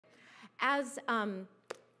As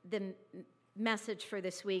the message for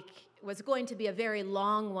this week was going to be a very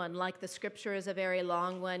long one, like the scripture is a very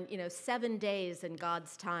long one, 7 days in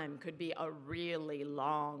God's time could be a really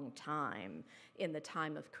long time in the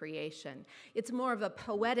time of creation. It's more of a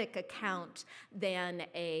poetic account than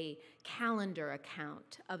a calendar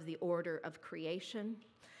account of the order of creation.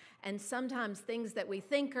 And sometimes things that we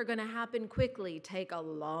think are going to happen quickly take a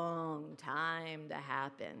long time to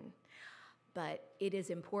happen. But it is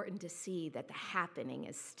important to see that the happening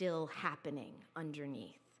is still happening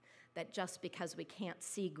underneath. That just because we can't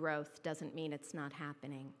see growth doesn't mean it's not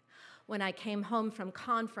happening. When I came home from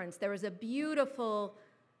conference, there was a beautiful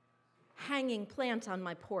hanging plant on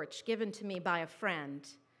my porch given to me by a friend,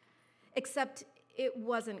 except it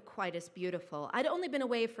wasn't quite as beautiful. I'd only been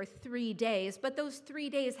away for 3 days, but those 3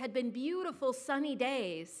 days had been beautiful sunny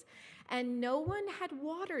days, and no one had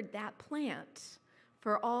watered that plant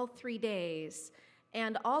for all 3 days,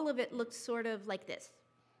 and all of it looked sort of like this.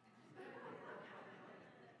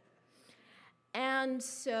 And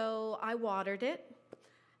so I watered it,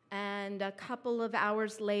 and a couple of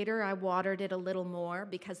hours later, I watered it a little more,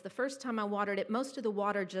 because the first time I watered it, most of the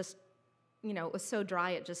water just, it was so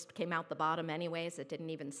dry, it just came out the bottom anyways. It didn't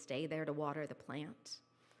even stay there to water the plant.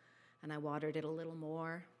 And I watered it a little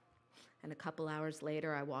more, and a couple hours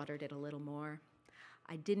later, I watered it a little more.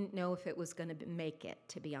 I didn't know if it was going to make it,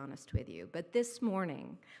 to be honest with you. But this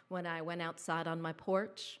morning, when I went outside on my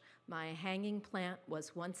porch, my hanging plant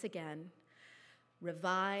was once again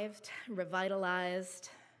revived, revitalized,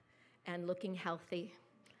 and looking healthy,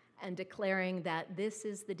 and declaring that this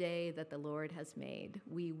is the day that the Lord has made.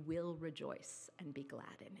 We will rejoice and be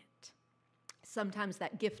glad in it. Sometimes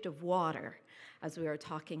that gift of water, as we were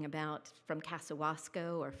talking about from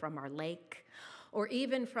Casawasco or from our lake, or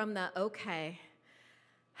even from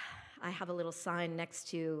I have a little sign next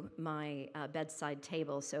to my bedside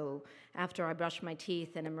table, so after I brush my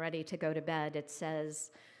teeth and I'm ready to go to bed, it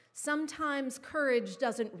says, "Sometimes courage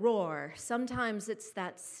doesn't roar. Sometimes it's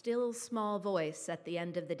that still small voice at the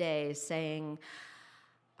end of the day saying,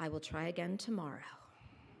 I will try again tomorrow."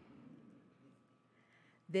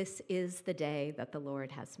 This is the day that the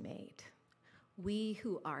Lord has made. We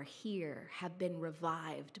who are here have been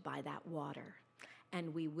revived by that water,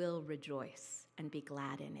 and we will rejoice and be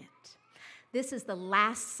glad in it. This is the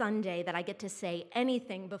last Sunday that I get to say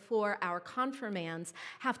anything before our confirmands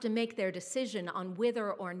have to make their decision on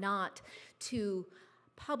whether or not to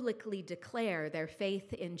publicly declare their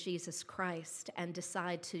faith in Jesus Christ and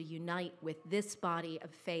decide to unite with this body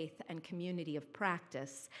of faith and community of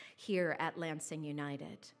practice here at Lansing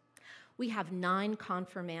United. We have 9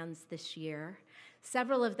 confirmands this year.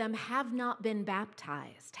 Several of them have not been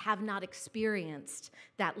baptized, have not experienced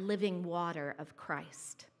that living water of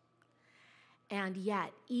Christ. And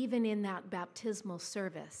yet, even in that baptismal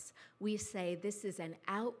service, we say this is an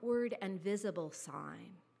outward and visible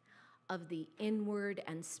sign of the inward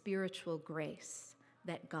and spiritual grace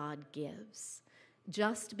that God gives.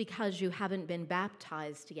 Just because you haven't been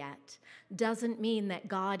baptized yet doesn't mean that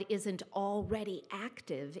God isn't already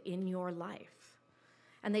active in your life.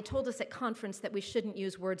 And they told us at conference that we shouldn't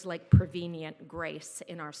use words like prevenient grace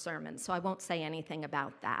in our sermons, so I won't say anything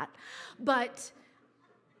about that. But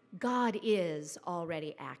God is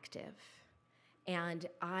already active. And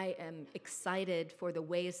I am excited for the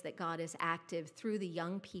ways that God is active through the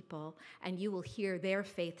young people, and you will hear their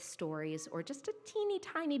faith stories, or just a teeny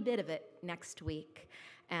tiny bit of it next week.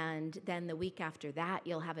 And then the week after that,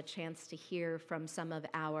 you'll have a chance to hear from some of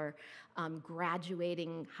our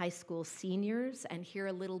graduating high school seniors and hear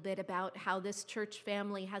a little bit about how this church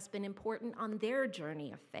family has been important on their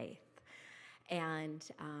journey of faith. And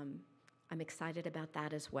I'm excited about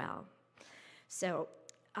that as well. So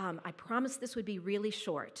I promised this would be really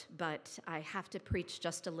short, but I have to preach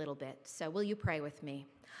just a little bit. So will you pray with me?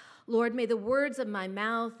 Lord, may the words of my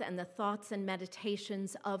mouth and the thoughts and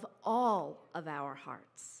meditations of all of our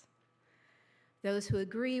hearts, those who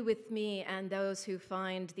agree with me and those who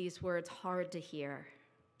find these words hard to hear,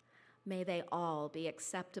 may they all be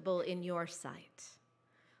acceptable in your sight.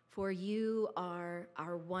 For you are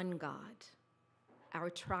our one God,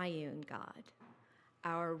 our triune God,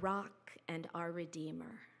 our rock and our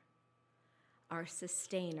redeemer, our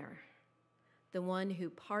sustainer, the one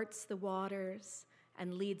who parts the waters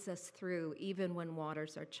and leads us through even when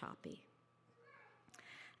waters are choppy.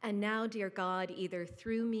 And now, dear God, either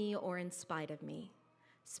through me or in spite of me,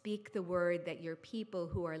 speak the word that your people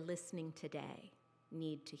who are listening today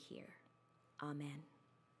need to hear. Amen.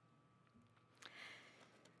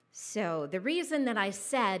 So the reason that I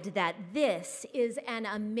said that this is an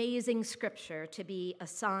amazing scripture to be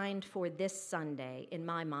assigned for this Sunday, in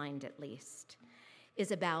my mind at least,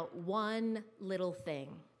 is about one little thing.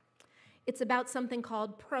 It's about something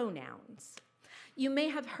called pronouns. You may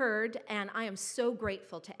have heard, and I am so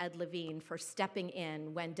grateful to Ed Levine for stepping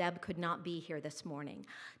in when Deb could not be here this morning.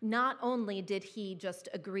 Not only did he just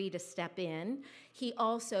agree to step in, he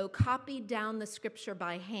also copied down the scripture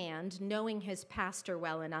by hand, knowing his pastor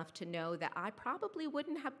well enough to know that I probably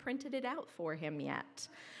wouldn't have printed it out for him yet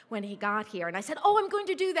when he got here. And I said, "Oh, I'm going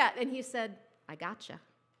to do that." And he said, "I gotcha."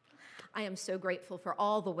 I am so grateful for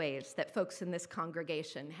all the ways that folks in this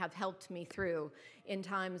congregation have helped me through in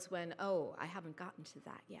times when, I haven't gotten to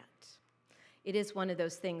that yet. It is one of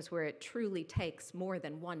those things where it truly takes more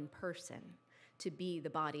than one person to be the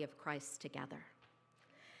body of Christ together.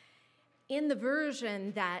 In the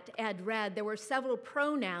version that Ed read, there were several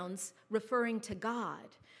pronouns referring to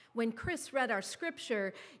God. When Chris read our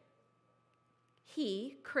scripture,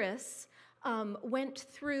 Chris, went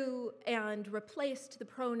through and replaced the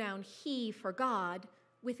pronoun he for God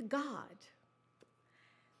with God.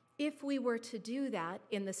 If we were to do that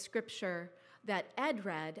in the scripture that Ed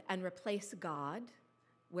read and replace God,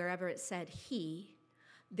 wherever it said he,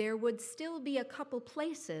 there would still be a couple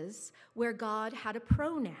places where God had a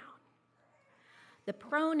pronoun. The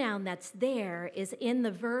pronoun that's there is in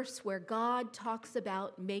the verse where God talks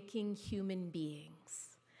about making human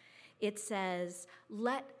beings. It says,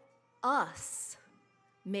 "Let us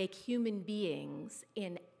make human beings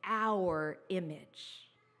in our image.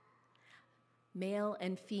 Male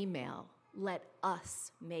and female, let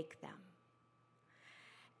us make them."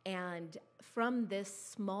 And from this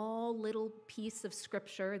small little piece of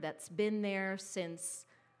scripture that's been there since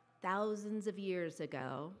thousands of years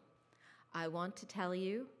ago, I want to tell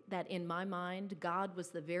you that in my mind, God was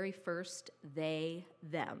the very first they,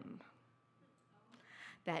 them.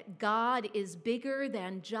 That God is bigger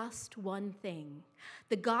than just one thing.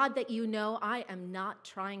 The God that you know, I am not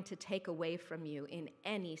trying to take away from you in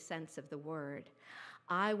any sense of the word.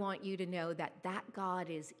 I want you to know that that God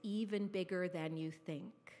is even bigger than you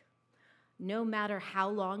think. No matter how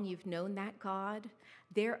long you've known that God,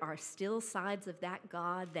 there are still sides of that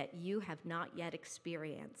God that you have not yet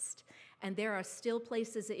experienced. And there are still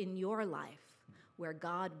places in your life where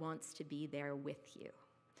God wants to be there with you.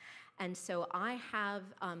 And so I have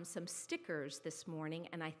some stickers this morning,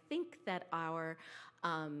 and I think that our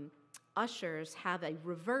ushers have a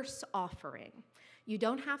reverse offering. You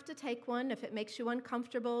don't have to take one. If it makes you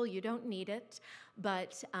uncomfortable, you don't need it.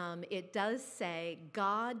 But it does say,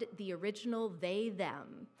 God, the original they,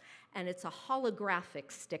 them. And it's a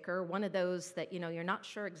holographic sticker, one of those that, you're not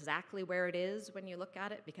sure exactly where it is when you look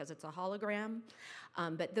at it because it's a hologram.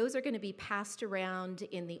 But those are going to be passed around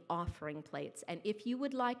in the offering plates. And if you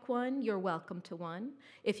would like one, you're welcome to one.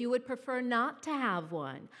 If you would prefer not to have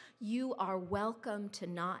one, you are welcome to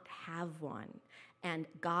not have one. And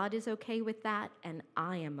God is okay with that, and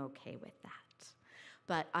I am okay with that.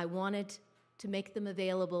 But I wanted to make them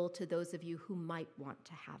available to those of you who might want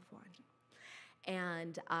to have one.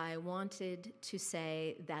 And I wanted to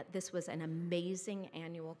say that this was an amazing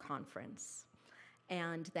annual conference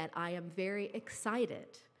and that I am very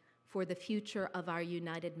excited for the future of our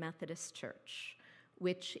United Methodist Church,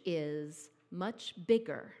 which is much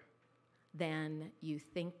bigger than you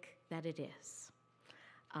think that it is.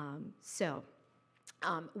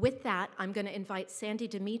 With that, I'm going to invite Sandy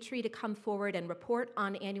Dimitri to come forward and report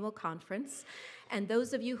on annual conference. And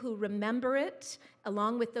those of you who remember it,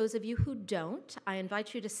 along with those of you who don't, I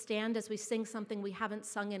invite you to stand as we sing something we haven't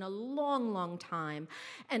sung in a long, long time,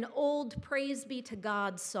 an old Praise Be to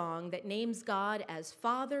God song that names God as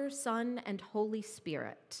Father, Son, and Holy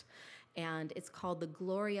Spirit. And it's called the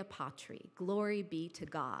Gloria Patri, Glory be to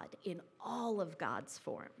God, in all of God's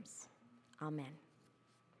forms. Amen.